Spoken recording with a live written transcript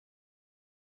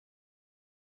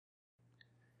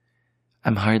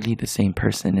I'm hardly the same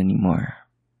person anymore.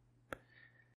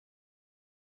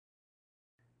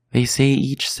 They say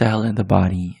each cell in the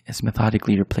body is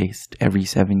methodically replaced every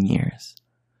 7 years.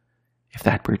 If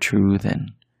that were true,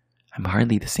 then I'm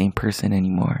hardly the same person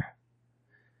anymore.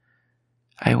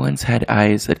 I once had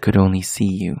eyes that could only see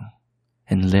you,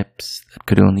 and lips that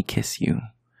could only kiss you,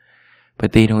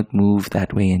 but they don't move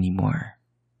that way anymore.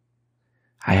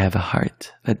 I have a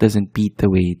heart that doesn't beat the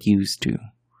way it used to.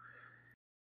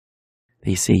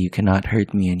 They say you cannot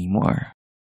hurt me anymore.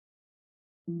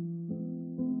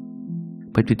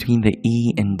 But between the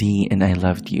E and D and I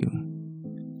loved you,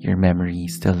 your memory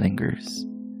still lingers.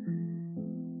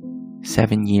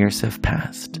 7 years have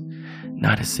passed.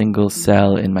 Not a single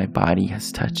cell in my body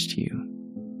has touched you,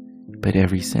 but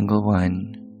every single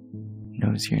one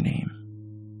knows your name.